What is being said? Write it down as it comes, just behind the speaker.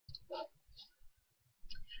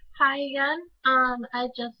Hi again. I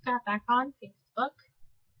just got back on Facebook.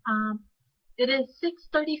 It is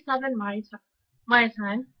 6:37 my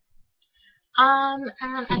time. And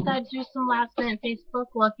I thought I'd do some last minute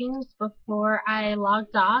Facebook lookings before I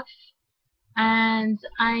logged off. And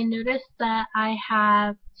I noticed that I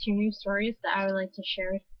have two new stories that I would like to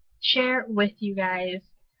share with you guys.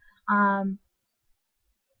 Um,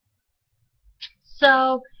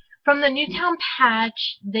 so from the Newtown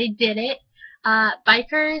patch, they did it.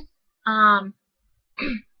 Bikers. Um,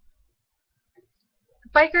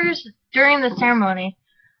 Bikers during the ceremony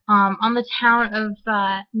on the town of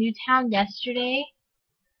Newtown yesterday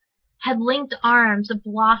had linked arms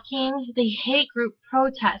blocking the hate group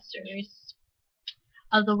protesters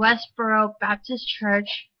of the Westboro Baptist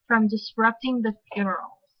Church from disrupting the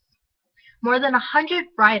funerals. More than 100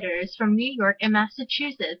 riders from New York and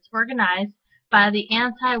Massachusetts, organized by the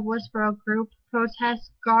anti-Westboro group Protest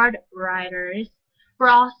Guard Riders, were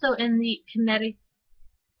also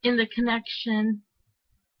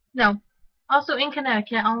also in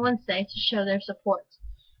Connecticut on Wednesday to show their support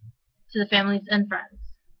to the families and friends.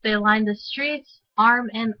 They lined the streets arm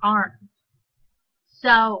in arm.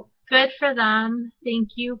 So good for them.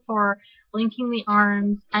 Thank you for linking the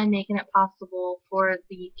arms and making it possible for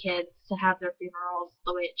the kids to have their funerals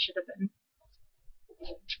the way it should have been.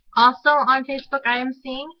 Also on Facebook, I am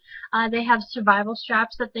seeing they have survival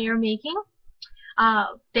straps that they are making.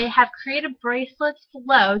 They have created bracelets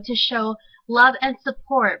below to show love and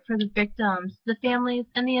support for the victims, the families,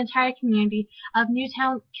 and the entire community of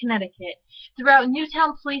Newtown, Connecticut. Throughout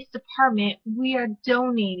Newtown Police Department, we are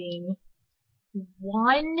donating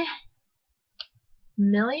 1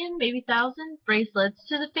 million, maybe 1,000 bracelets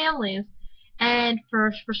to the families and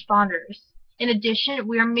first responders. In addition,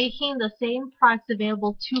 we are making the same products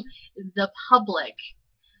available to the public,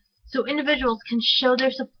 so individuals can show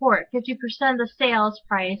their support. 50% of the sales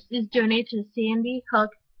price is donated to the Sandy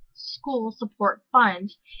Hook School Support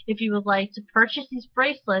Fund. If you would like to purchase these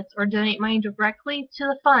bracelets or donate money directly to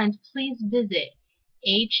the fund, please visit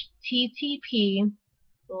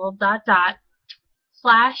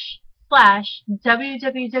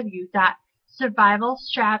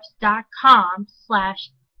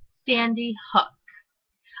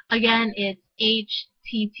Again, it's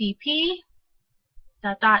http://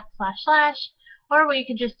 or what you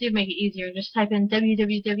can just do, make it easier, just type in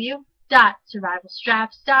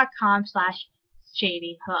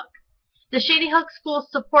www.survivalstraps.com/shadyhook. The Shady Hook School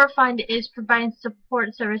Support Fund is providing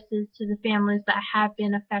support services to the families that have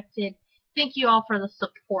been affected. Thank you all for the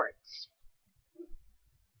support.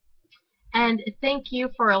 And thank you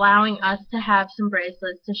for allowing us to have some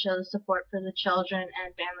bracelets to show the support for the children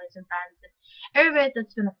and families and friends and everybody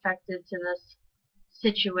that's been affected to this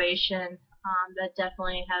situation. That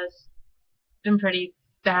definitely has been pretty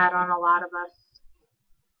bad on a lot of us.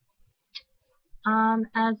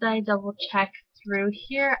 As I double check through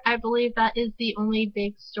here, I believe that is the only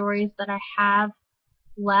big stories that I have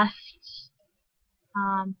left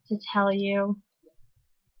to tell you.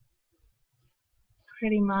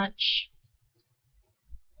 Pretty much.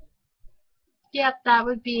 Yep, that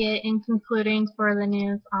would be it in concluding for the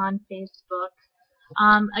news on Facebook.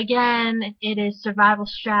 Again, it is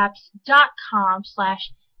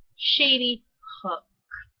survivalstraps.com/shadyhook.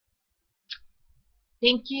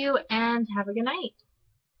 Thank you and have a good night.